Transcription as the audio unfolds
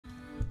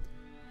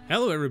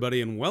Hello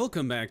everybody and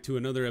welcome back to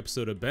another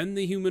episode of Ben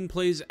the Human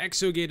Plays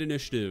Exogate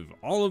Initiative.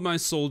 All of my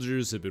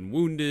soldiers have been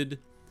wounded.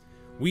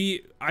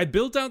 I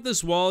built out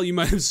this wall. You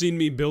might have seen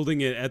me building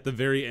it at the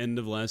very end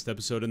of last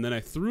episode, and then I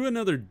threw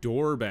another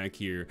door back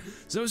here.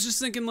 So I was just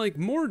thinking, like,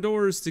 more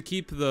doors to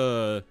keep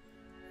the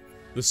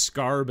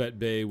scarb at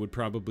bay would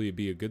probably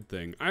be a good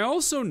thing. I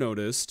also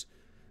noticed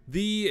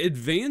the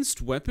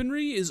advanced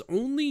weaponry is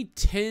only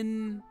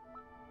 10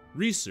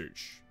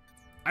 research.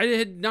 I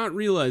had not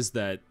realized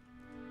that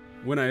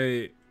when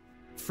I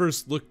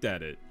first looked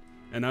at it.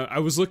 And I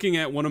was looking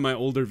at one of my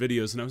older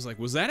videos and I was like,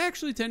 was that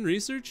actually 10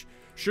 research?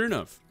 Sure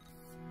enough.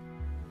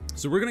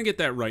 So we're gonna get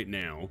that right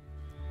now.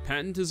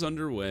 Patent is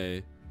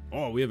underway.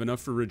 Oh, we have enough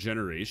for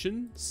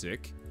regeneration?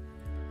 Sick.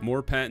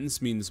 More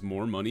patents means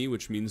more money,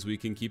 which means we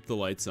can keep the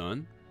lights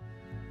on.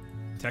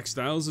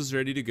 Textiles is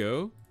ready to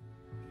go.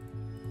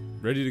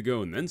 Ready to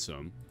go and then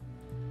some.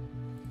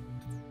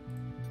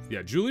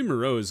 Yeah, Julie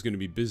Moreau is gonna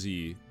be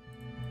busy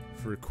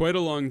for quite a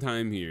long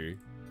time here.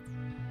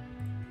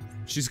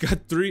 She's got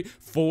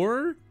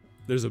 4.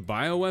 There's a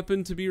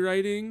bioweapon to be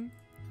writing.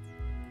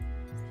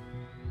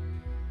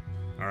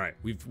 All right,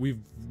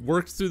 we've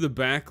worked through the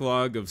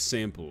backlog of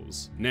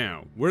samples.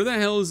 Now, where the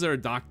hell is our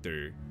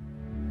doctor?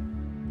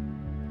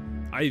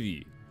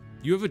 Ivy,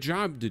 you have a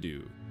job to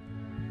do.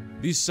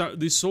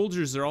 These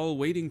soldiers are all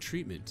awaiting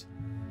treatment.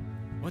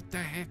 What the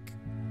heck?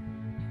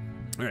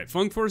 All right,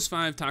 Funk Force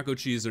 5, Taco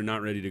Cheese are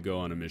not ready to go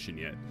on a mission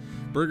yet.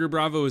 Burger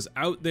Bravo is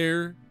out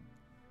there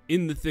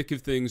in the thick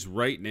of things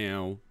right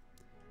now.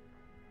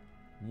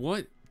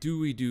 What do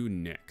we do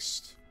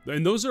next?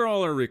 And those are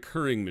all our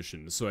recurring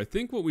missions, so I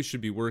think what we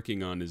should be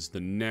working on is the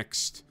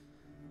next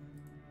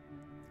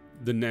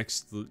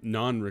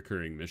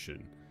non-recurring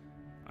mission.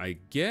 I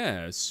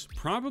guess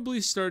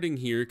probably starting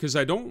here, because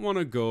I don't want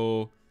to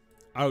go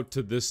out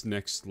to this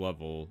next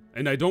level,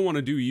 and I don't want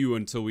to do you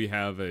until we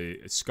have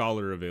a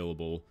scholar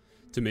available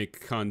to make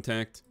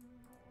contact.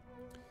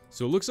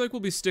 So it looks like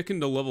we'll be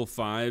sticking to level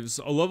 5s.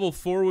 A level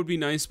 4 would be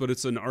nice, but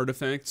it's an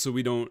artifact, so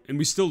we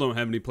still don't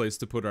have any place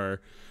to put our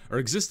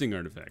existing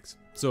artifacts.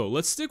 So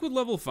let's stick with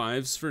level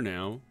 5s for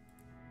now.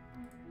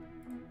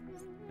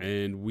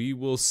 And we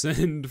will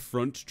send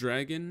Front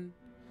Dragon.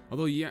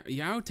 Although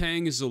Yao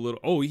Tang is a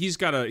little... Oh,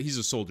 he's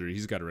a soldier.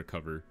 He's got to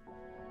recover.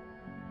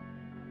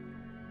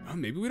 Oh,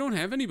 maybe we don't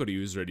have anybody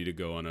who's ready to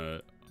go on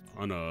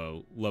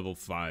a level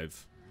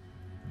 5.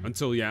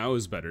 Until Yao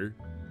is better.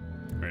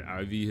 Alright,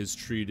 Ivy has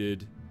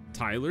treated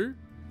Tyler.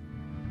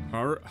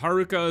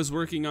 Haruka is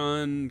working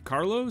on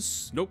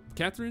Carlos. Nope,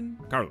 Catherine.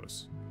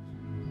 Carlos.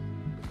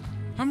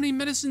 How many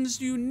medicines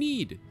do you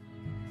need?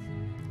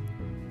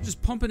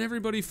 Just pumping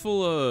everybody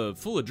full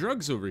of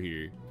drugs over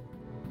here.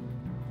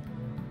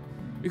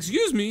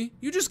 Excuse me,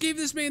 you just gave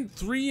this man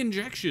 3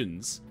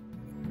 injections.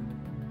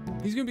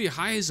 He's gonna be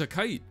high as a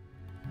kite.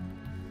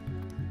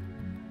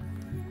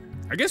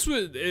 I guess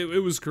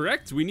it was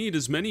correct. We need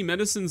as many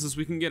medicines as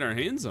we can get our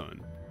hands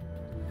on.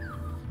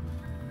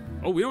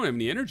 Oh, we don't have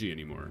any energy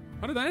anymore.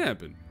 How did that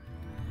happen?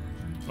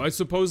 Well, I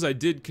suppose I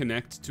did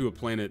connect to a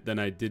planet that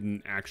I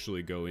didn't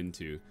actually go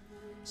into.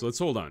 So let's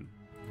hold on.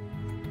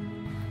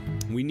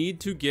 We need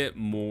to get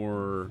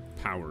more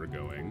power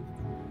going.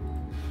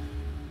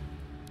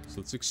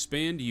 So let's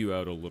expand you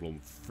out a little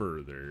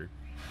further.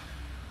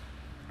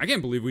 I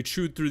can't believe we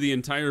chewed through the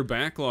entire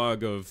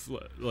backlog of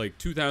like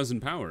 2,000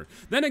 power.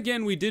 Then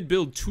again, we did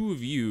build 2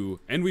 of you,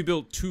 and we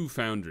built 2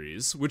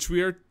 foundries, which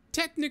we are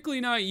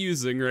technically not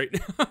using right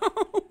now.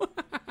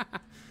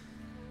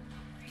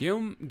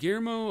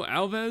 Guillermo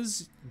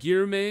Alves,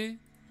 Guillerme,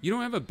 you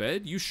don't have a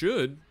bed? You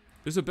should.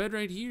 There's a bed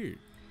right here.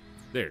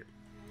 There.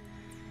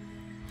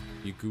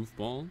 You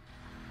goofball.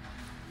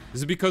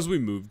 Is it because we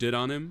moved it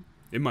on him?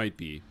 It might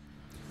be.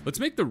 Let's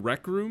make the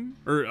rec room,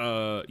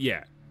 or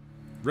yeah,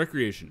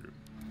 recreation room.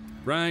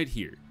 Right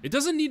here. It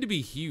doesn't need to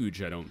be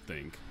huge, I don't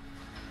think.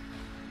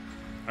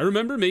 I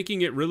remember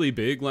making it really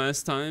big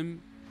last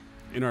time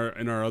in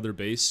our other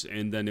base,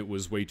 and then it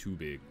was way too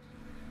big.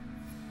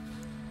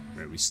 All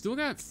right, we still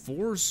got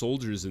 4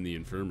 soldiers in the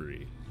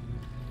infirmary.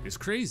 It's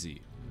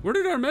crazy. Where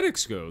did our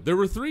medics go? There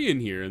were 3 in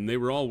here, and they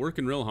were all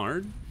working real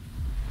hard.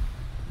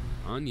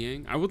 On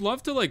Yang. I would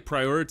love to like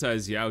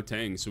prioritize Yao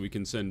Tang so we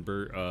can send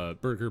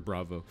Burger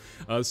Bravo.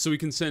 So we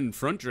can send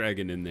Front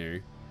Dragon in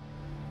there.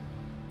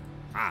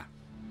 Ah.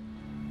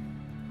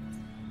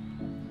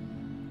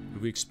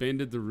 Have we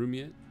expanded the room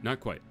yet? Not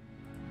quite.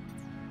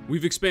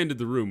 We've expanded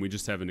the room, we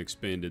just haven't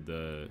expanded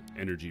the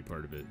energy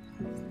part of it.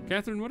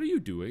 Catherine, what are you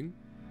doing?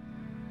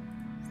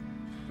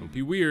 Don't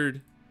be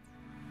weird.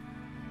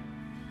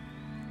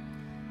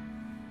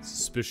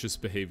 Suspicious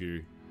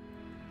behavior.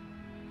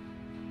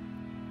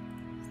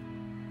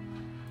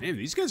 Man,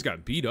 these guys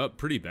got beat up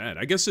pretty bad.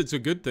 I guess it's a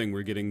good thing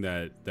we're getting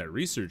that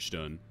research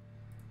done.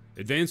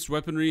 Advanced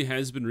weaponry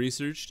has been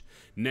researched.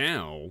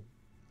 Now...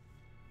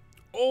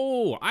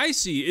 Oh, I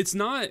see. It's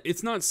not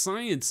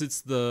science,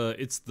 it's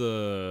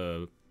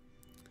the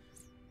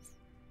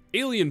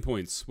alien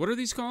points. What are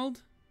these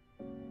called?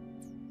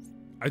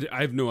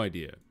 I have no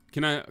idea.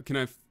 Can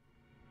I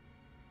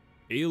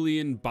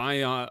alien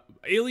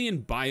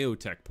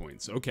biotech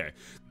points. Okay.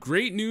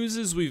 Great news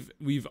is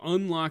we've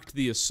unlocked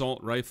the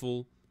assault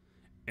rifle,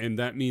 and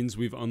that means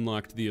we've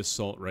unlocked the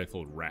assault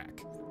rifle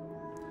rack.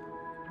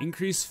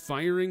 Increase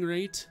firing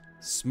rate,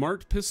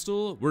 smart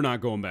pistol. We're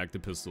not going back to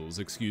pistols,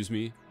 excuse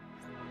me.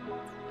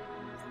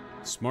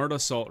 Smart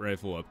assault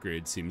rifle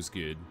upgrade seems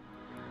good.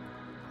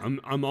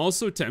 I'm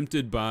also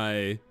tempted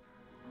by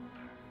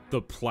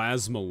the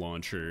plasma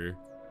launcher,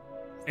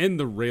 and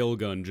the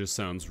railgun just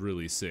sounds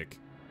really sick.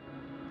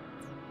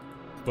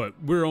 But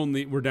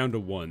we're down to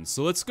 1.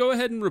 So let's go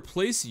ahead and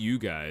replace you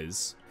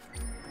guys.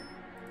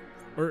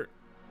 Or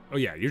oh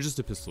yeah, you're just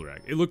a pistol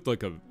rack. It looked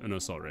like an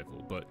assault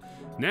rifle, but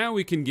now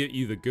we can get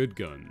you the good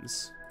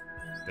guns.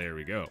 There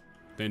we go.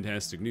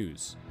 Fantastic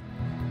news.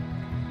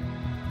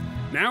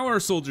 Now our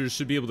soldiers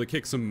should be able to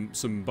kick some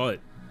butt.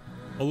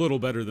 A little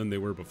better than they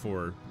were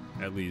before,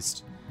 at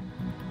least.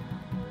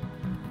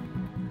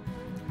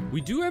 We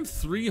do have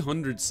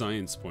 300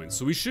 science points,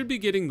 so we should be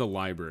getting the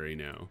library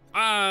now.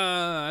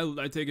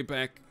 I take it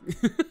back.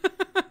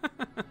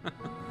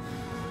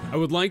 I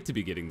would like to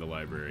be getting the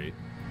library.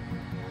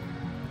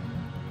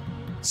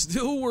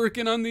 Still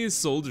working on these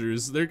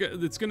soldiers.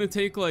 It's gonna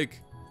take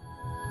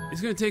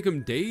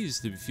them days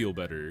to feel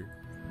better.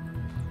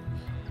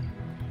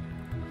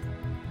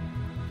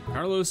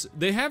 Carlos,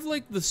 they have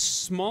like the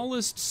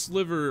smallest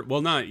sliver.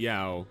 Well, not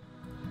Yao.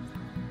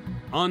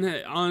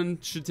 On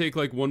should take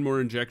like 1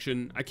 more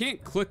injection. I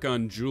can't click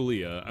on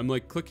Julia. I'm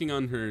like clicking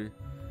on her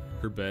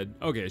bed.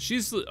 Okay,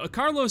 she's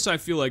Carlos. I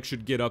feel like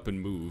should get up and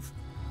move.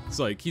 It's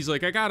like he's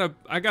like I got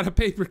a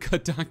paper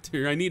cut,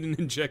 doctor. I need an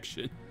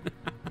injection.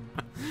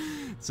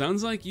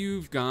 Sounds like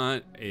you've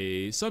got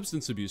a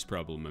substance abuse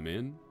problem, my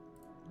man.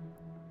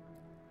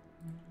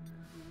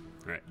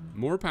 All right,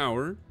 more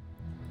power.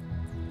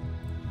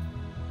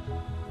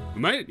 We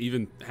might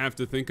even have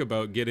to think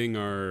about getting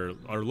our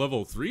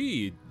level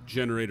 3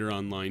 generator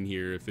online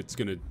here if it's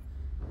gonna,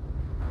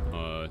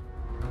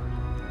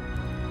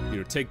 you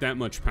know, take that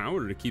much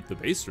power to keep the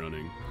base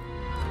running.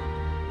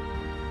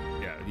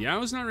 Yeah,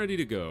 Yao's not ready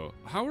to go.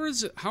 How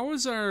is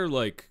our,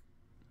 like,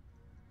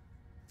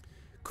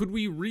 could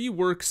we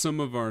rework some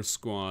of our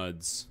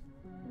squads?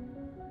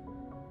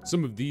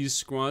 Some of these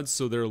squads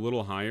so they're a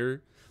little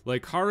higher?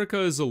 Like,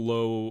 Haruka is a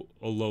low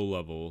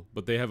level,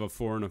 but they have a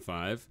 4 and a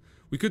 5.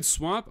 We could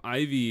swap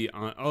Ivy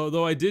on,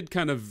 although I did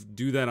kind of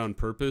do that on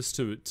purpose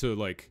to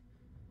like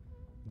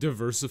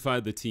diversify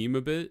the team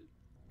a bit.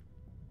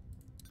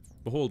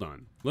 But hold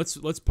on.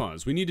 Let's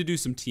pause. We need to do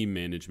some team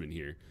management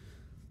here.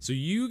 So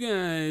you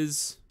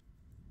guys,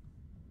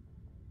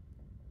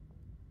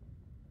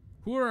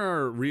 who are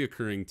our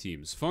reoccurring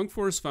teams? Funk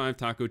Force 5,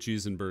 Taco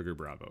Cheese, and Burger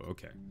Bravo.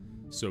 Okay.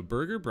 So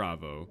Burger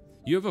Bravo,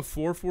 you have a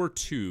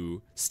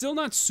 442. Still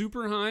not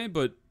super high,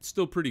 but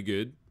still pretty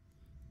good.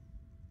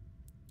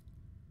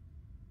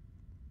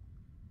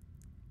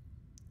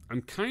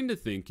 I'm kind of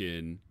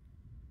thinking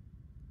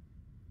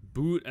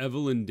boot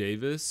Evelyn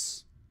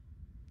Davis,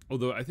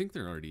 although I think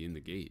they're already in the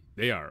gate.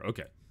 They are,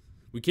 okay.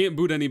 We can't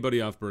boot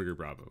anybody off Burger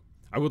Bravo.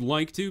 I would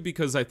like to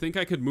because I think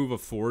I could move a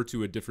 4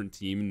 to a different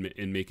team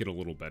and make it a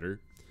little better.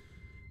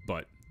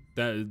 But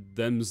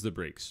them's the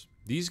breaks.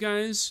 These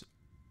guys,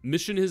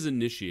 mission has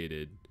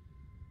initiated,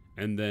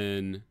 and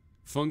then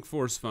Funk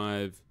Force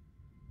 5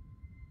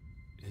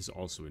 has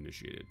also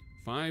initiated.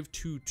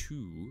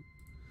 522.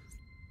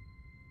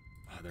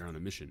 Oh, they're on a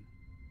mission.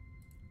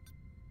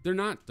 They're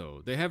not,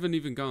 though. They haven't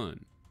even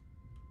gone.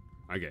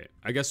 Okay,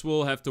 I guess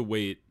we'll have to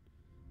wait.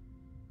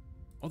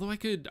 Although I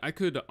could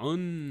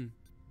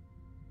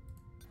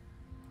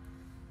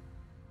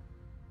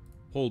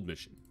hold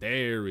mission.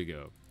 There we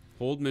go.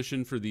 Hold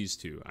mission for these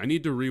two. I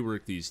need to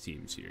rework these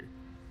teams here.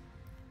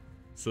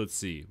 So let's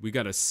see. We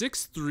got a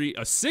 6-3.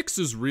 A 6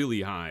 is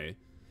really high.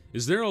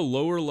 Is there a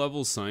lower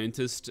level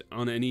scientist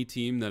on any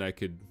team that I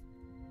could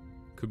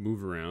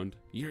move around?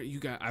 You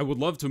got. I would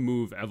love to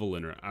move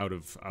Evelyn out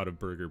of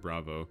Burger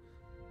Bravo.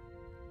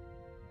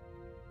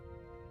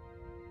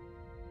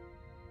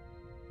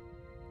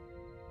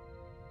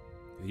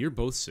 You're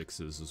both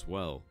 6s as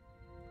well.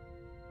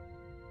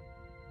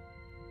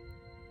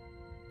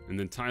 And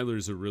then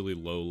Tyler's a really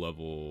low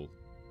level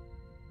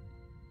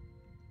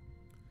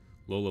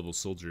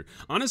soldier.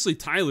 Honestly,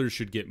 Tyler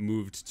should get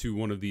moved to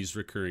one of these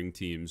recurring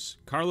teams.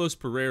 Carlos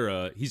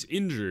Pereira, he's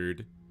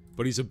injured,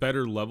 but he's a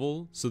better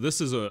level, so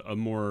this is a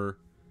more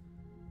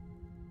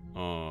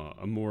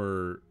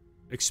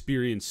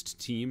experienced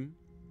team.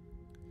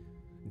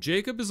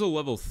 Jacob is a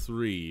level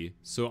 3,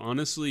 so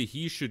honestly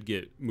he should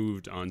get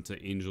moved onto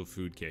Angel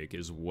Food Cake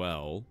as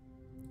well.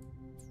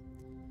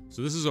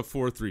 So this is a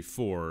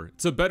 4-3-4.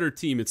 It's a better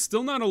team. It's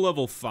still not a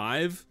level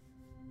 5,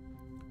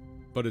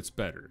 but it's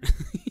better.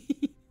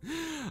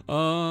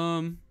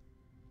 Funk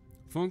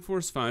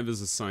Force 5 is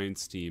a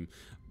science team.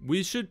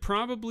 We should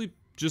probably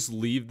just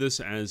leave this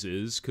as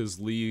is, because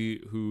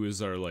Lee, who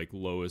is our like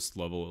lowest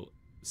level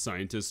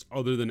scientist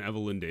other than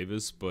Evelyn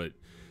Davis, but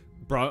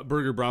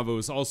Burger Bravo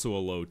is also a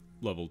low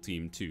level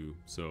team too.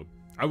 So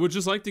I would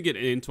just like to get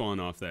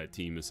Antoine off that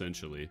team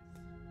essentially.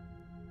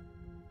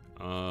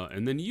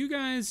 And then you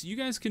guys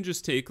can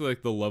just take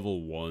like the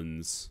level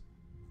 1s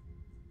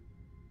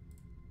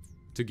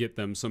to get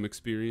them some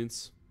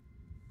experience.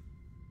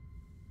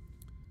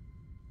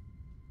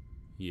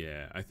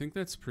 Yeah, I think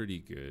that's pretty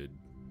good.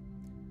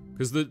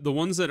 Because the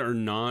ones that are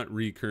not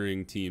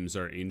recurring teams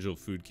are Angel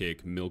Food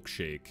Cake,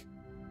 Milkshake,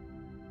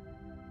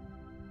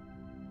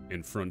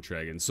 and Front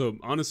Dragon. So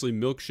honestly,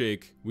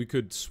 Milkshake, we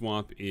could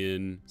swap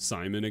in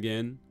Simon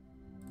again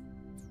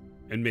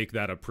and make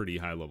that a pretty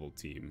high level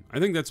team. I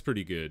think that's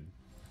pretty good.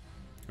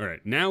 All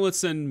right, now let's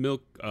send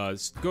Milk.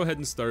 Go ahead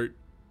and start.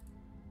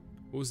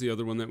 What was the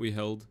other one that we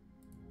held?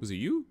 Was it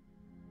you?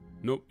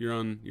 Nope, you're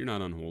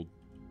not on hold.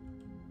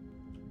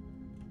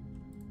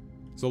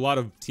 So a lot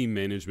of team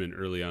management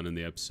early on in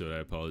the episode. I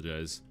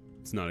apologize.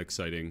 It's not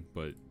exciting,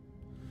 but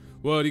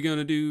what are you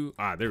gonna do?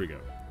 Ah, there we go.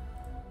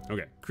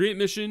 Okay, create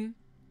mission.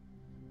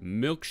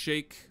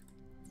 Milkshake.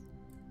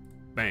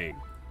 Bang.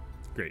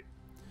 Great.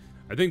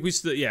 I think we'll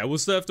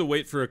still have to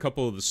wait for a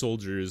couple of the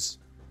soldiers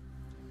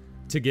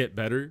to get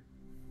better.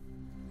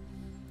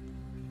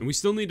 And we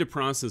still need to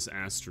process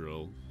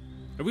Astral.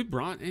 Have we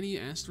brought any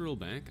Astral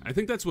back? I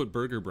think that's what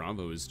Burger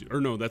Bravo is doing.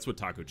 Or no, that's what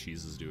Taco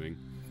Cheese is doing.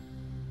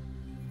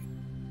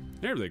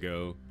 There they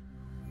go.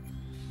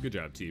 Good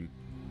job, team.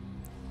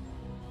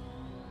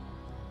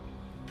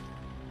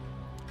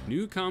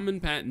 New common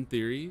patent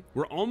theory.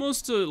 We're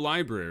almost to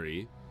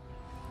library.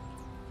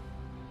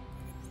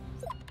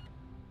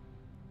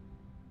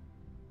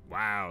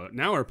 Wow,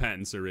 now our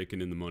patents are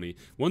raking in the money.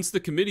 Once the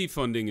committee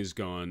funding is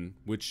gone,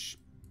 which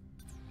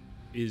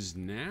is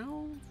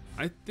now,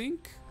 I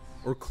think,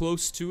 or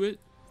close to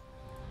it.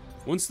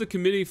 Once the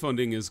committee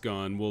funding is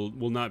gone,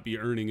 we'll not be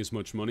earning as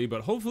much money,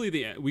 but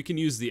hopefully we can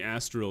use the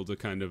Astral to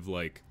kind of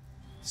like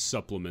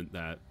supplement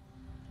that.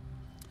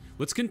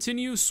 Let's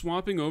continue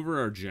swapping over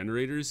our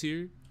generators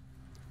here.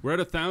 We're at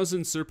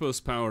 1,000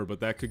 surplus power, but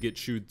that could get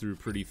chewed through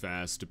pretty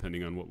fast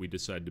depending on what we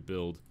decide to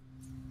build.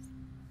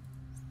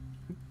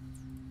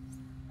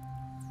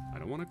 I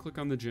don't want to click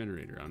on the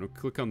generator. I want to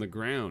click on the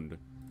ground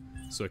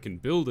so I can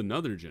build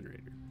another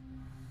generator.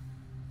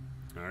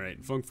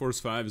 Alright, Funk Force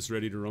 5 is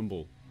ready to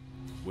rumble.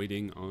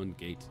 Waiting on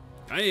gate.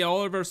 Hey,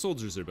 all of our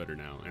soldiers are better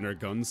now, and our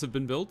guns have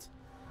been built.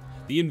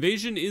 The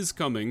invasion is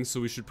coming, so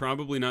we should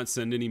probably not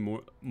send any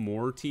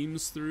more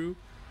teams through.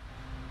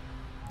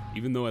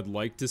 Even though I'd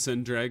like to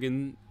send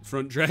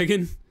Front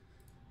Dragon.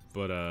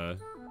 But,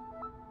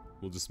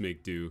 we'll just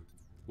make do.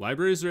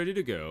 Library's ready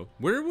to go.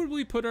 Where would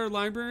we put our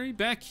library?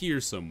 Back here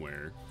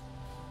somewhere.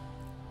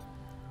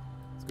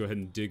 Let's go ahead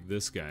and dig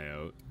this guy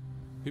out.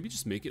 Maybe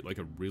just make it like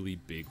a really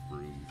big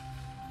room.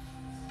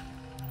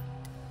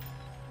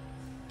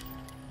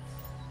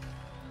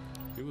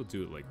 Maybe we'll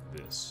do it like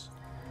this.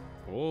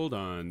 Hold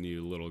on,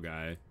 you little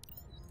guy.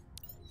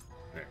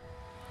 There.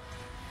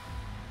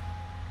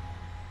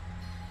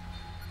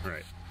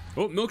 Alright.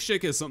 Oh,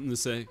 Milkshake has something to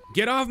say.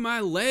 Get off my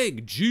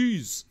leg,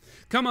 jeez.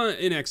 Come on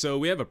in, Exo,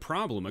 we have a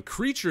problem. A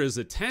creature has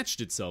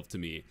attached itself to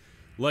me.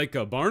 Like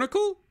a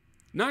barnacle?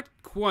 Not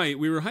quite.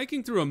 We were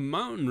hiking through a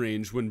mountain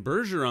range when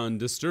Bergeron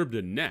disturbed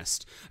a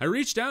nest. I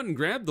reached out and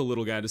grabbed the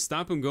little guy to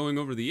stop him going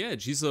over the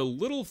edge. He's a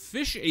little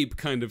fish ape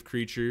kind of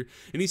creature,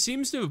 and he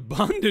seems to have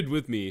bonded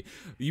with me.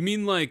 You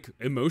mean like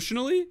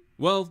emotionally?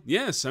 Well,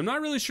 yes, I'm not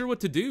really sure what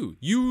to do.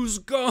 Use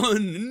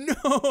gun!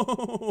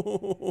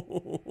 No!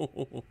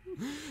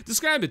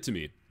 Describe it to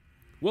me.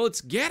 Well,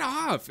 it's get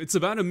off. It's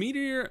about a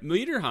meter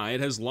high. It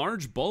has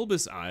large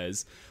bulbous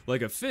eyes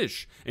like a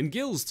fish and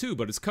gills too,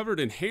 but it's covered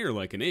in hair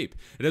like an ape.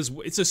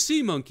 It's a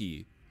sea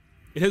monkey.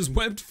 It has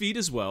webbed feet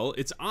as well.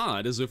 It's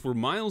odd, as if we're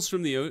miles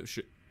from the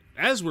ocean.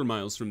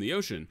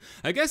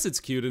 I guess it's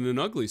cute in an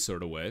ugly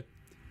sort of way.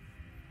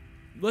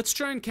 Let's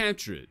try and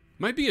capture it.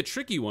 Might be a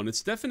tricky one.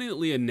 It's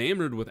definitely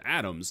enamored with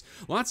atoms.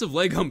 Lots of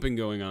leg humping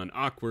going on.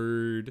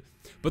 Awkward.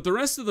 But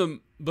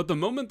the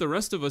moment the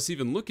rest of us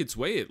even look its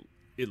way,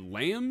 it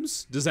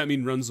lambs? Does that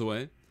mean runs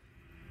away?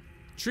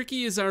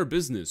 Tricky is our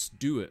business.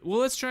 Do it. Well,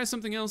 let's try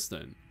something else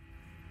then.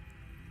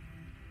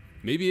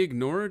 Maybe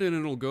ignore it and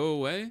it'll go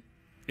away?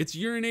 It's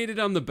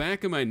urinated on the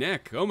back of my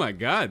neck. Oh my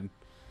god.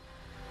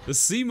 The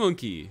sea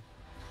monkey.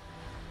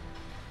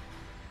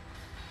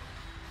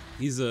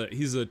 He's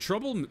a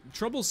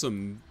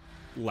troublesome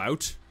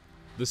lout,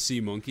 the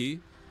sea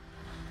monkey.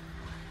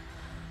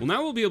 Well,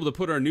 now we'll be able to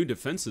put our new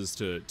defenses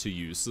to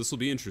use. This will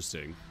be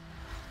interesting.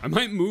 I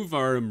might move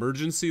our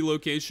emergency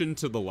location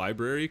to the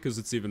library because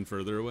it's even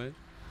further away.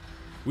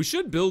 We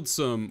should build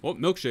some... Oh,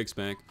 Milkshake's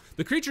back.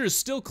 The creature is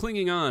still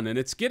clinging on, and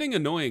it's getting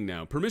annoying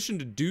now. Permission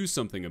to do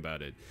something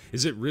about it.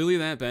 Is it really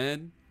that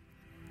bad?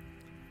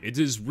 It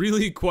is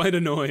really quite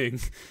annoying.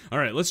 All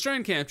right, let's try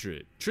and capture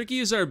it. Tricky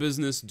is our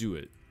business. Do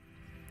it.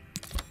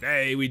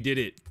 Hey, we did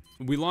it.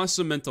 We lost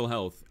some mental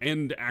health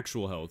and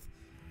actual health.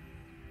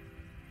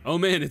 Oh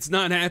man, it's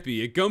not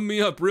happy. It gummed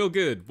me up real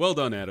good. Well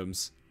done,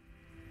 Adams.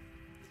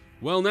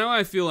 Well, now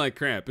I feel like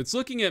crap. It's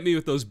looking at me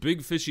with those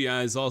big fishy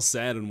eyes all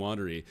sad and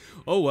watery.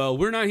 Oh well,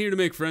 we're not here to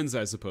make friends,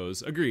 I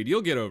suppose. Agreed,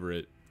 you'll get over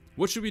it.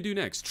 What should we do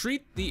next?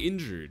 Treat the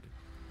injured.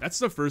 That's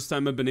the first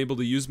time I've been able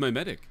to use my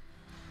medic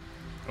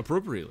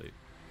appropriately.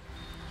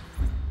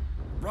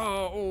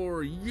 Raw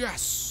ore,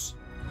 yes!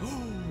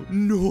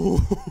 No!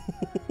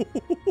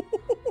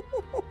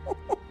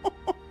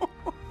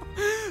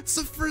 It's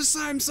the first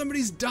time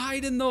somebody's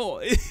died in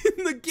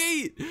the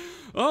gate.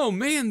 Oh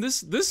man,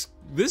 this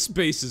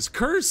base is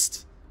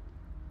cursed.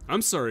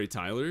 I'm sorry,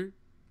 Tyler.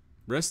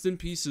 Rest in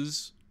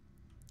pieces.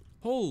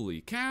 Holy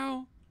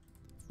cow.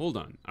 Hold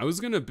on. I was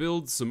gonna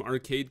build some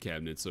arcade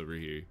cabinets over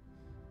here.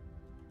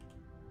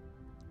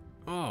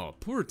 Oh,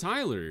 poor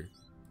Tyler.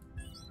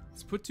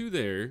 Let's put 2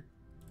 there.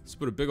 Let's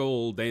put a big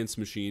old dance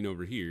machine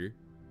over here.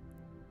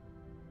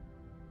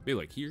 Maybe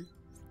like here.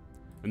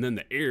 And then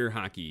the air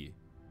hockey.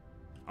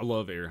 I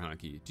love air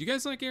hockey. Do you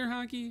guys like air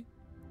hockey?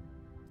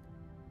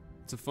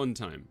 It's a fun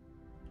time.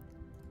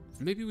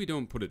 Maybe we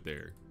don't put it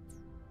there.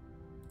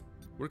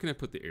 Where can I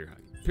put the air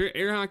hockey?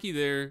 Air hockey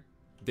there.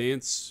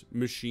 Dance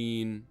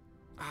machine.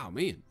 Oh,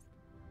 man.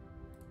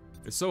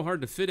 It's so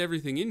hard to fit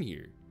everything in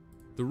here.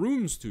 The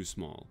room's too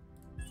small.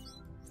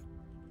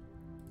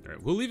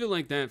 Alright, we'll leave it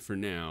like that for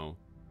now.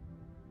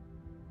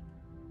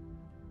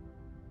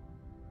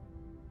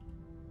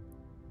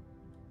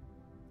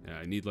 Yeah,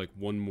 I need like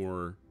one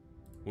more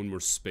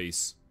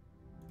space.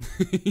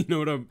 You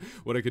know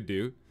what I could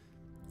do?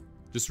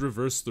 Just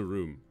reverse the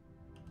room.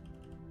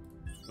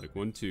 Like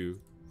 1, 2.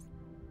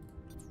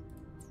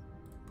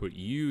 Put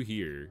you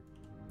here.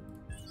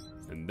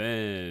 And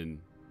then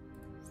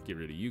get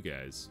rid of you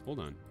guys. Hold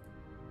on.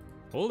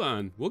 Hold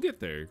on. We'll get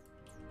there.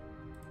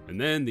 And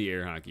then the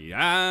air hockey.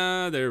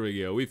 Ah, there we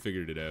go. We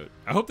figured it out.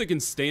 I hope they can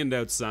stand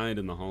outside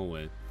in the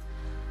hallway.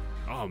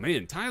 Oh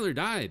man, Tyler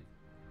died.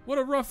 What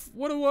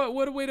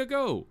a way to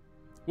go.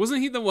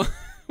 Wasn't he the one?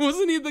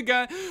 Wasn't he the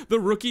guy, the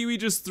rookie we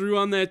just threw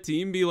on that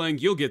team? Be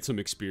like, you'll get some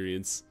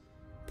experience.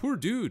 Poor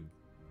dude.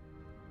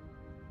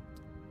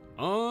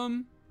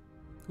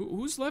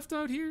 Who's left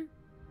out here?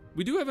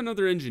 We do have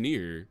another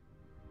engineer.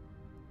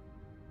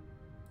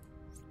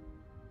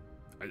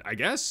 I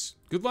guess.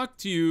 Good luck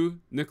to you,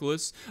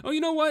 Nicholas. Oh,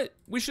 you know what?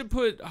 We should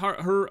put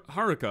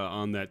Haruka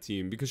on that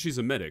team because she's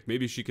a medic.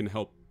 Maybe she can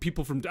help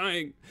people from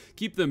dying.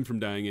 Keep them from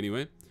dying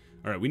anyway.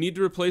 All right, we need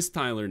to replace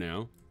Tyler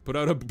now. Put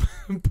out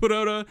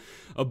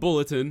a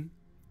bulletin.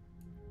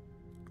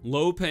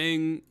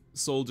 Low-paying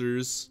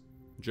soldiers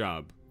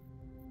job.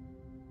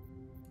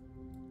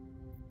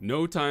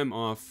 No time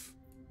off.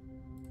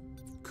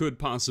 Could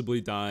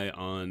possibly die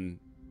on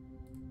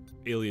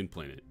alien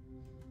planet.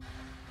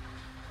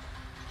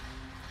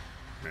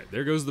 Alright,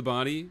 there goes the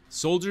body.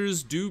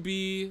 Soldiers do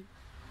be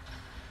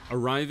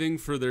arriving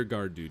for their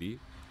guard duty.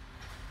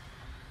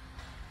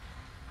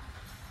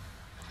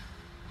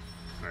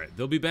 Alright,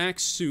 they'll be back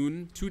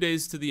soon. 2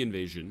 days to the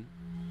invasion.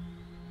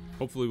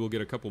 Hopefully we'll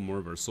get a couple more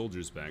of our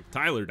soldiers back.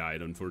 Tyler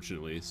died,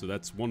 unfortunately, so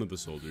that's one of the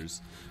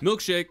soldiers.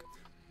 Milkshake.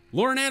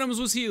 Lauren Adams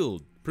was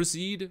healed.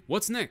 Proceed.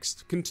 What's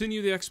next?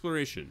 Continue the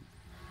exploration.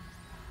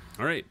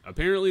 Alright,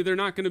 apparently they're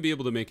not going to be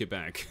able to make it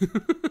back.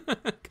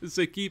 Because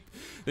they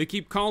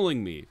keep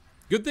calling me.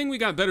 Good thing we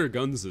got better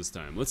guns this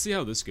time. Let's see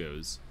how this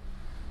goes.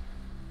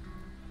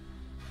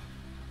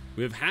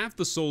 We have half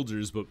the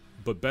soldiers,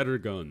 but better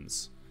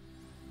guns.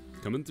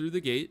 Coming through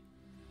the gate.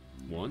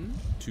 1,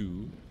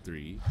 2,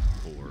 3,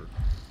 4,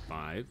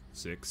 5,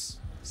 6,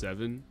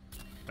 7.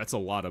 That's a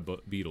lot of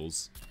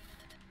beetles.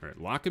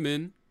 Alright, lock them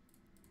in.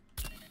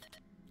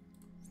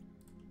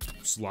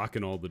 Just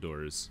locking all the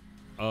doors.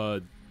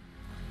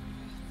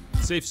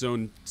 Safe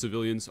zone,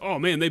 civilians. Oh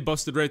man, they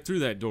busted right through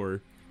that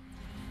door.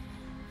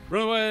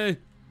 Run away!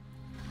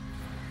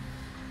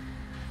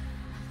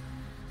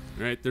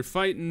 Alright, they're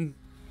fighting.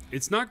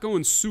 It's not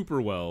going super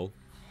well.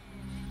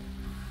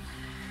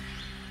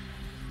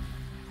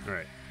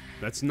 Alright,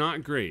 that's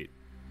not great.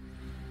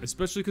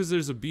 Especially because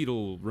there's a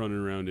beetle running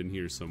around in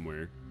here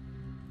somewhere.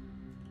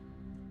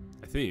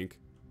 I think.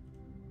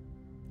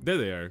 There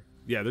they are.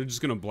 Yeah, they're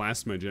just gonna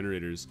blast my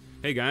generators.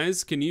 Hey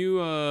guys, can you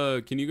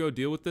go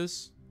deal with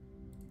this?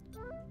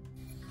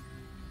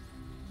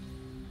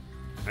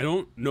 I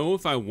don't know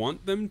if I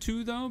want them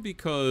to, though,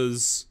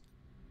 because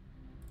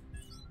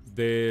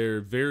they're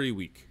very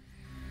weak.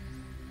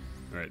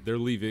 Alright, they're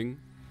leaving.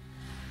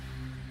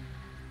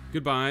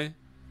 Goodbye.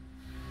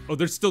 Oh,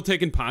 they're still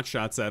taking pot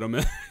shots at them.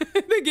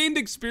 They gained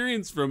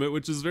experience from it,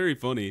 which is very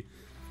funny.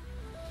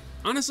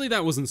 Honestly,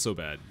 that wasn't so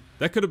bad.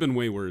 That could have been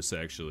way worse,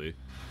 actually.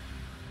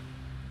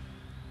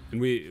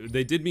 And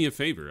they did me a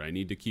favor. I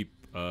need to keep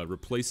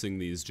replacing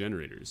these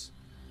generators.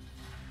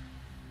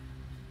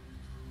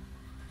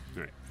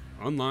 Alright.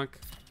 Unlock.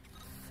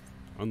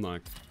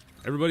 Unlock.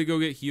 Everybody go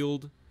get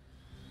healed.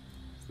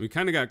 We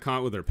kind of got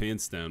caught with our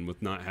pants down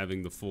with not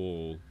having the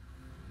full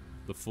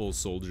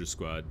soldier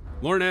squad.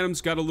 Lauren Adams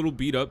got a little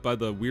beat up by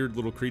the weird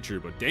little creature,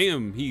 but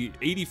damn,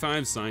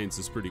 85 science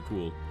is pretty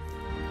cool.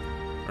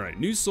 Alright,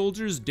 new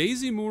soldiers.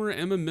 Daisy Moore,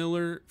 Emma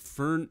Miller,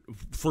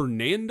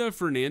 Fernanda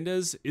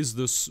Fernandez is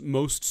the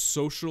most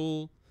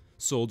social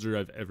soldier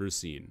I've ever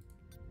seen.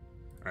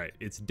 Alright,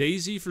 it's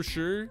Daisy for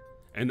sure.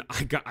 And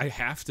I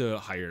have to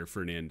hire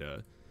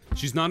Fernanda.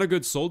 She's not a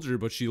good soldier,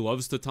 but she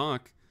loves to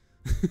talk.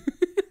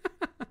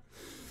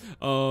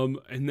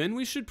 And then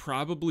we should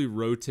probably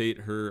rotate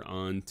her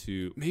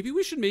onto... Maybe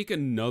we should make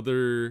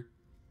another...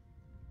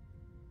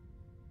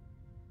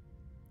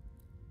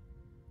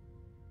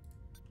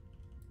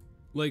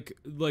 Like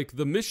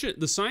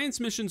the science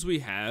missions we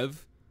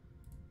have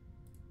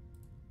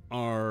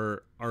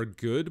are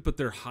good, but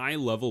they're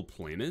high-level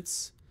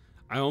planets.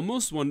 I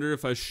almost wonder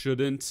if I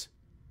shouldn't,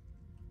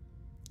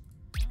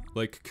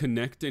 like,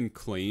 connect and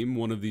claim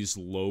one of these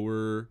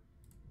lower-level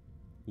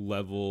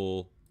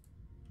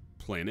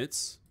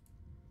planets.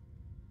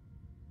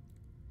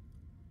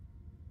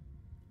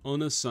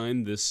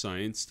 Unassign this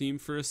science team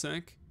for a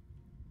sec.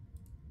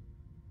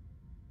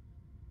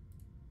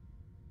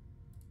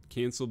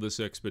 Cancel this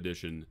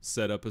expedition.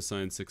 Set up a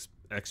science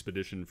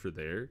expedition for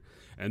there.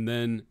 And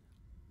then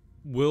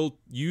we'll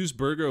use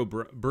Burger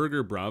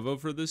Bravo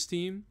for this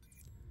team.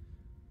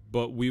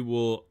 But we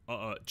will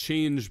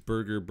change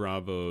Burger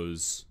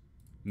Bravo's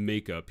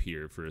makeup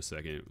here for a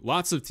second.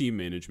 Lots of team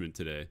management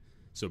today.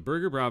 So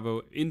Burger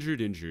Bravo,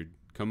 injured.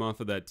 Come off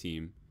of that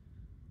team.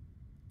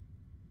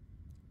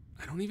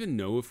 I don't even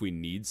know if we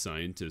need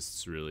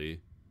scientists,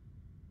 really.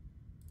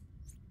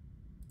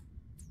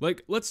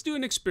 Like, let's do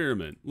an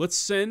experiment. Let's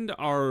send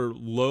our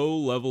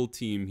low-level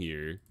team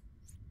here.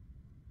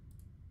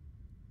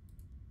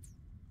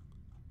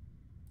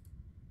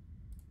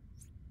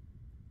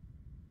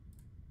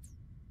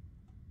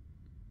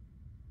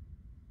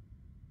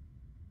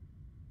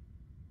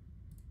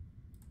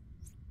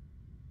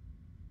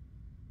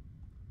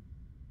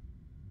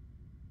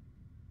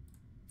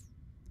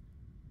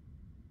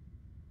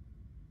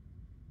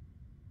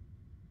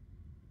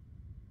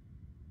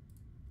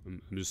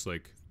 I'm just,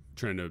 like,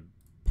 trying to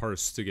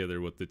parse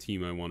together what the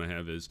team I want to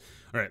have is.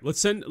 All right,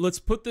 let's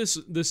put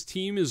this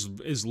team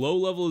as low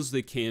level as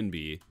they can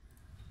be.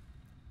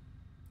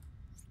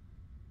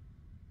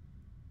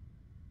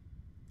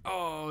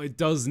 Oh, it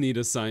does need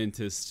a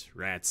scientist.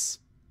 Rats.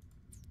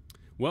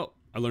 Well,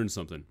 I learned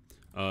something.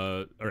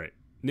 All right,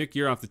 Nick,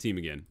 you're off the team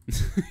again.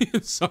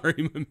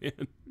 Sorry, my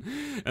man.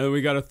 And then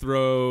we got to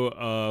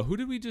throw, who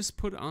did we just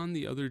put on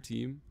the other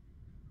team?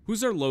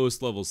 Who's our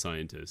lowest level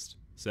scientist?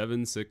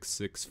 7, 6,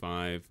 6,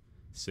 5,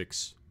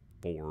 6,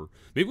 4.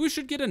 Maybe we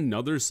should get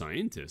another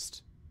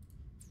scientist.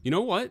 You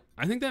know what?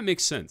 I think that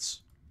makes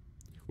sense.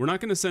 We're not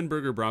going to send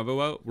Burger Bravo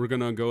out. We're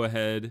going to go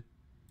ahead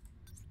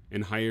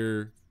and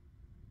hire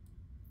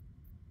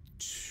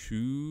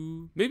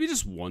 2, maybe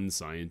just 1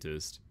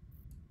 scientist.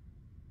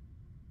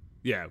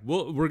 Yeah,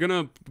 we're going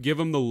to give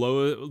them the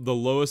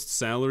lowest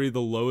salary,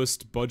 the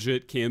lowest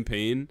budget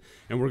campaign,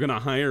 and we're going to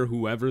hire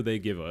whoever they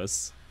give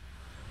us.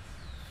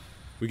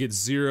 We get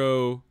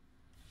zero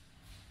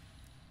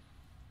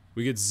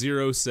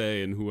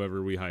say in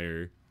whoever we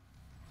hire.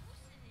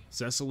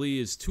 Cecily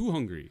is too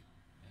hungry.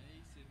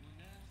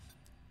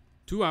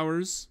 2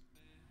 hours.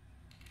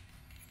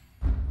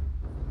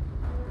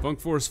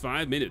 Funk Force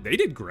 5 made it. They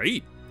did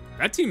great.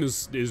 That team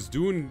is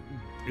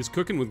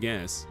cooking with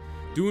gas.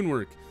 Doing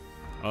work.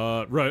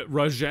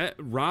 Rajesh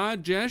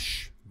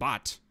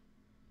Bot.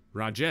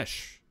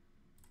 Rajesh.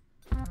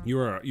 You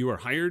are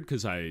hired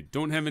because I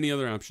don't have any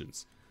other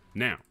options.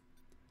 Now,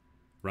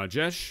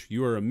 Rajesh,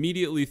 you are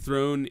immediately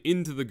thrown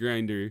into the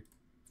grinder,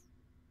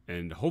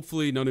 and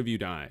hopefully none of you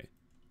die,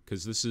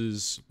 because this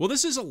is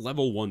a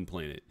level 1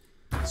 planet,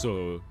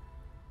 so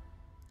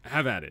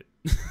have at it.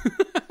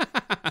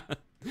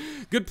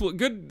 Good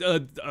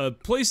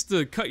place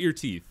to cut your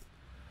teeth.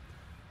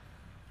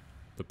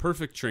 The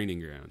perfect training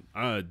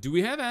ground. Do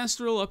we have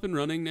Astral up and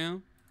running now?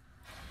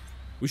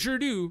 We sure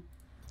do.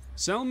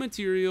 Sell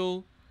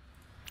material.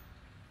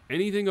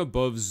 Anything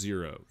above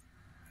 0.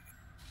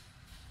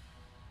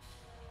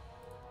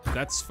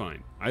 That's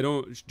fine. I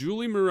don't...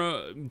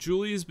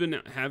 Julie's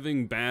been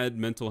having bad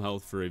mental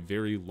health for a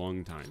very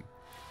long time.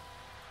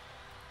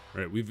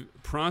 All right, we've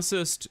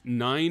processed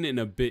 9 and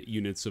a bit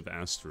units of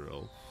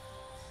Astral.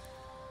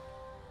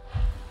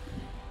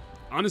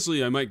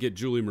 Honestly, I might get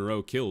Julie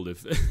Moreau killed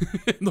if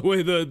the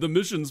way the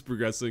mission's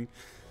progressing.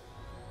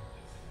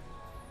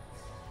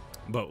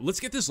 But let's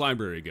get this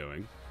library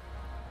going.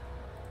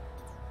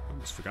 I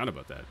almost forgot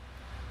about that.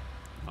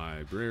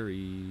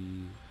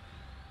 Library.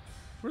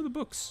 Where are the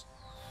books?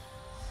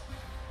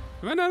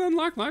 Have I not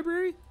unlocked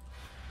library?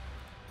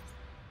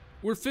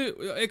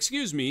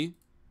 Excuse me.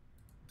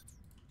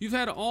 You've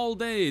had all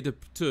day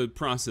to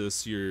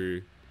process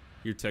your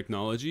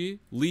technology.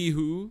 Lee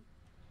who?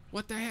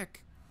 What the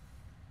heck?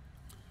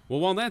 Well,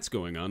 while that's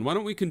going on, why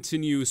don't we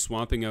continue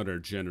swapping out our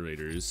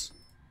generators?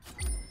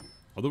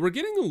 Although we're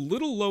getting a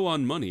little low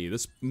on money.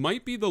 This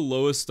might be the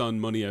lowest on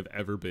money I've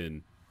ever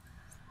been.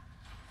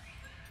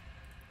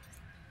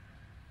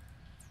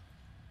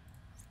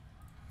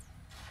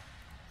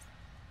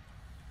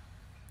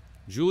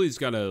 Julie's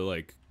gotta,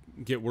 like,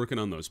 get working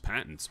on those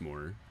patents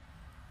more.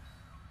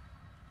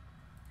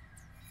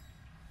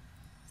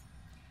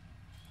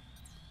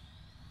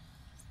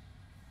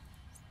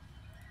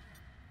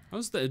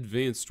 How's the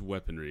advanced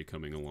weaponry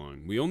coming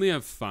along? We only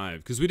have 5,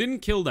 because we didn't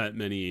kill that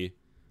many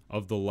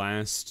of the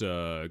last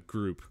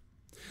group.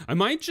 I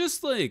might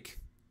just, like,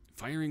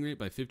 firing rate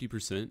by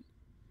 50%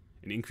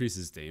 and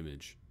increases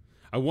damage.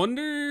 I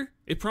wonder,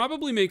 it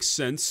probably makes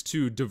sense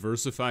to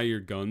diversify your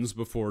guns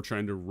before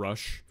trying to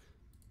rush,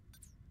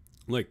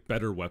 like,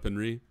 better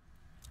weaponry.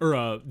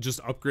 Or,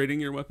 just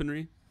upgrading your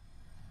weaponry.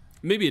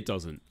 Maybe it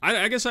doesn't.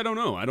 I guess I don't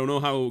know. I don't know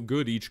how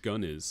good each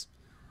gun is.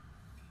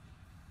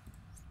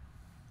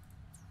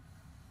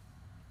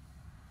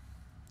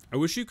 I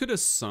wish you could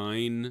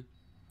assign...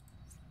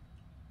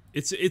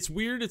 It's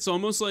weird. It's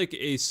almost like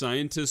a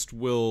scientist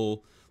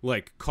will,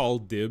 like, call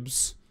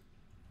dibs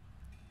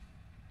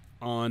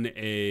on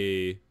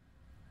a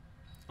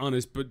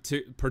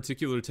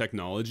particular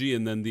technology,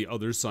 and then the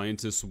other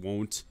scientists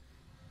won't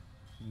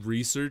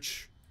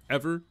research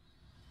ever.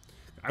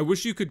 I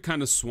wish you could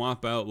kind of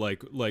swap out,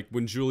 like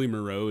when Julie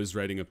Moreau is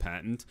writing a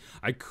patent,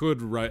 I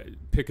could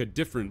pick a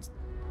different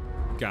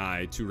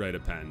guy to write a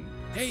patent.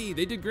 Hey,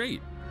 they did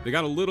great. They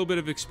got a little bit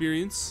of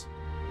experience.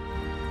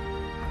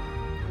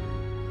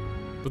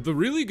 But the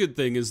really good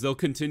thing is they'll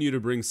continue to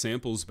bring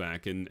samples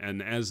back,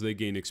 and as they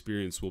gain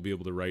experience, we'll be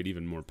able to write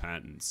even more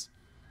patents.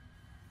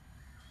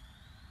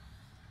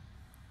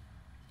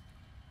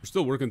 We're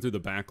still working through the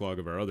backlog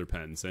of our other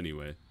patents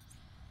anyway.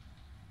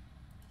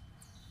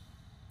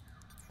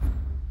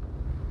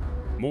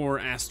 More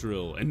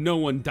Astral, and no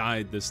one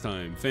died this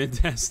time.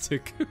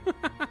 Fantastic.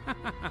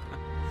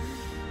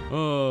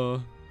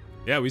 Oh,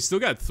 yeah, we still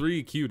got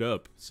 3 queued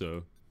up,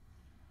 so...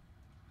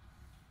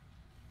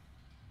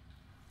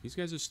 These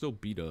guys are still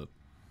beat up.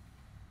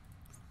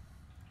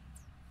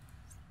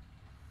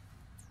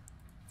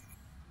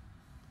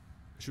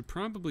 I should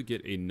probably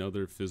get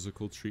another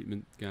physical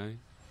treatment guy.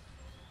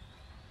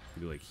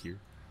 Maybe like here.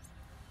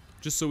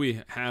 Just so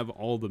we have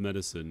all the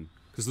medicine.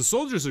 Because the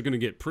soldiers are going to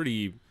get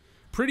pretty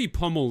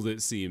pummeled,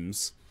 it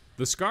seems.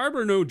 The Scarb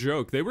are no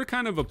joke. They were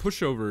kind of a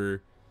pushover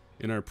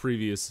in our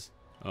previous...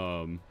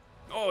 oh,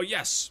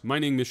 yes!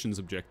 Mining missions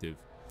objective.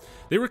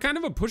 They were kind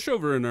of a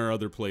pushover in our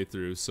other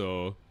playthrough,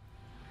 so...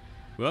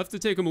 We'll have to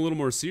take them a little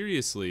more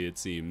seriously, it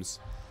seems.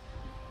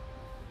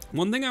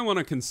 One thing I want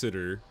to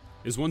consider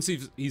is once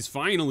he's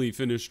finally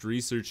finished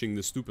researching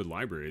the stupid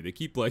library, they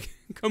keep, like,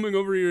 coming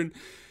over here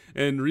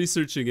and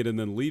researching it and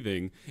then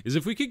leaving, is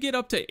if we could get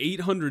up to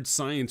 800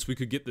 science, we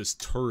could get this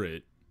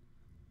turret,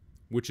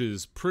 which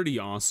is pretty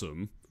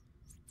awesome.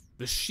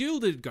 The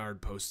shielded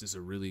guard post is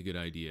a really good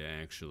idea,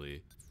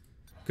 actually.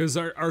 Because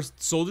our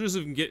soldiers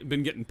have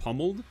been getting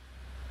pummeled,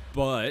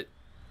 but...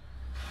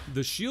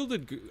 the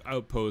shielded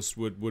outpost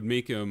would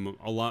make him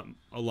a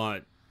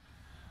lot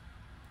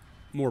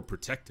more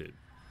protected.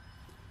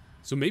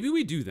 So maybe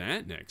we do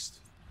that next.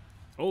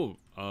 Oh,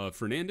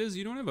 Fernandez,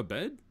 you don't have a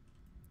bed?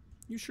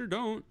 You sure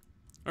don't.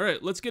 All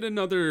right, let's get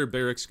another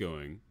barracks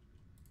going.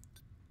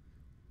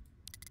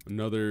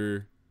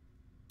 Another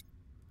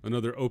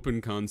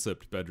open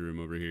concept bedroom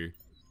over here.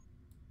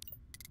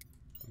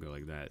 I'll go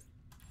like that.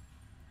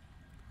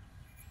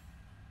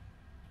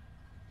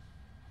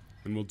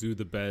 And we'll do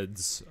the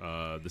beds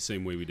the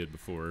same way we did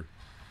before.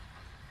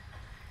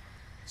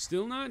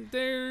 Still not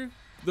there.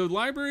 The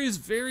library is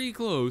very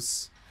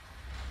close.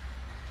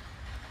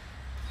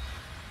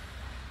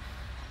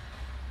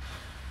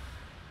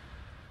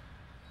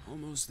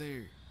 Almost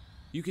there.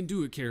 You can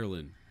do it,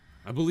 Carolyn.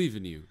 I believe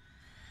in you.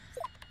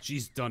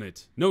 She's done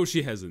it. No,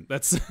 she hasn't.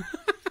 That's...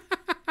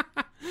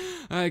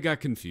 I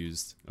got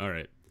confused.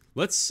 Alright.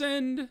 Let's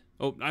send...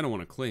 Oh, I don't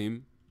want to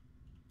claim.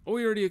 Oh,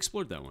 we already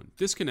explored that one.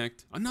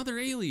 Disconnect. Another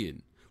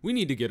alien. We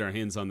need to get our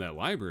hands on that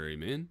library,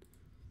 man.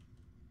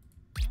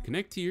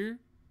 Connect here.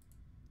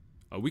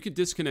 We could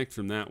disconnect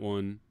from that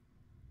one.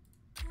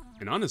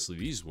 And honestly,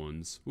 these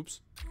ones.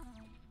 Whoops.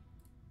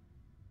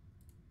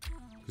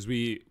 Because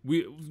we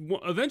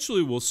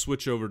eventually we'll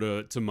switch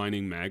over to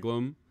mining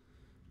Maglum.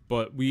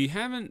 But we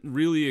haven't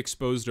really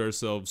exposed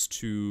ourselves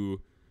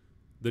to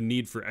the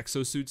need for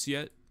exosuits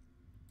yet.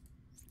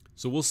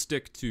 So we'll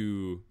stick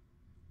to...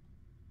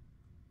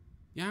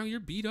 Yeah, you're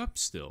beat up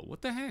still.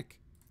 What the heck?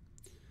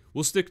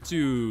 We'll stick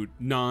to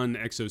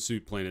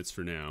non-exosuit planets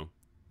for now.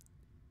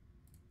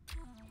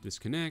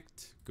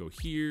 Disconnect. Go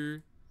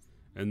here.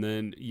 And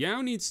then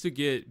Yao needs to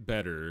get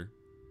better.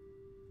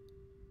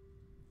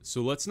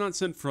 So let's not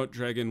send Front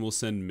Dragon. We'll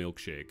send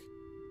Milkshake.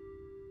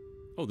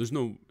 Oh, there's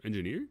no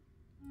engineer?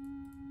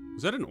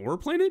 Is that an ore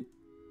planet?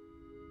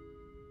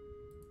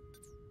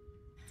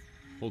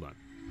 Hold on.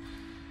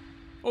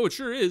 Oh, it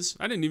sure is.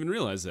 I didn't even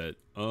realize that.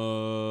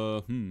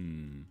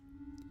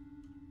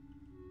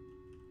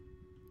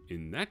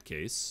 In that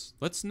case,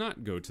 let's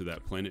not go to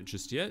that planet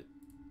just yet.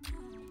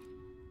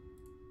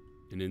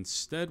 And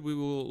instead we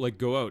will, like,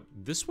 go out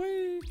this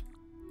way?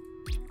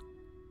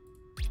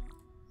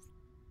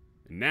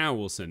 And now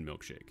we'll send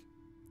Milkshake.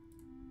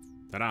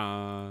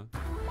 Ta-da!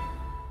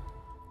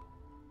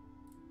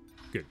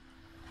 Good.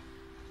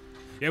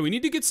 Yeah, we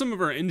need to get some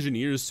of our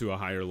engineers to a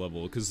higher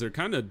level, because they're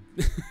kind of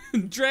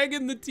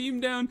dragging the team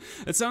down.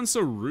 That sounds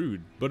so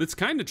rude, but it's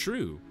kind of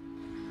true.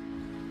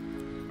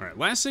 Alright,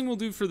 last thing we'll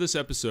do for this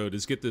episode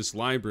is get this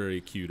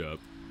library queued up.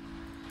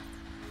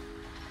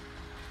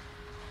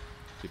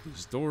 Get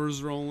these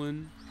doors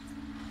rolling.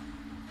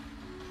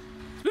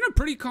 It's been a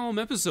pretty calm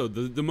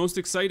episode. The most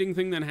exciting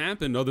thing that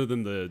happened, other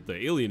than the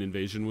alien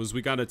invasion, was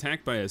we got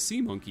attacked by a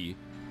sea monkey.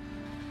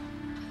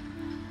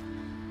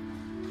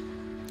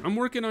 I'm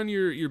working on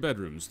your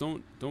bedrooms.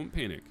 Don't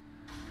panic.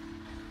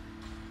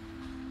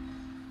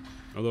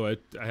 Although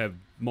I have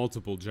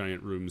multiple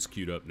giant rooms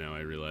queued up now, I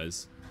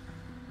realize.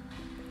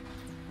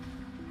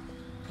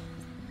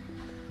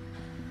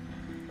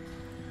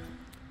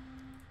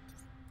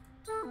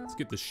 Let's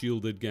get the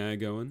shielded guy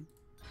going.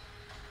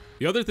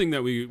 The other thing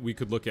that we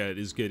could look at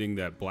is getting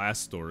that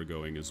blast door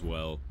going as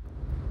well.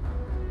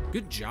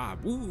 Good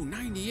job. Ooh,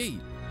 98.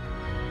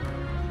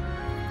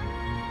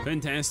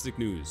 Fantastic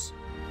news.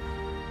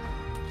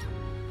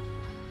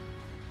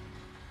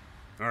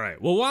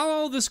 Alright, well, while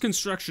all this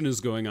construction is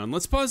going on,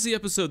 let's pause the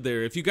episode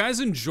there. If you guys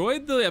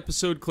enjoyed the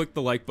episode, click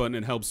the like button.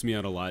 It helps me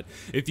out a lot.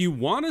 If you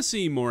want to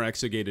see more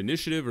Exogate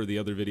Initiative or the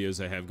other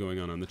videos I have going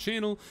on the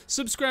channel,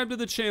 subscribe to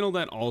the channel.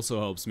 That also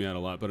helps me out a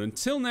lot. But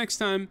until next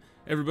time,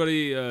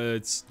 everybody,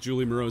 it's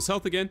Julie Moreau's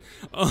Health again.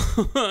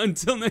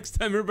 Until next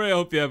time, everybody, I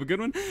hope you have a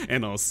good one,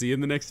 and I'll see you in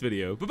the next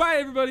video. Bye-bye,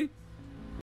 everybody!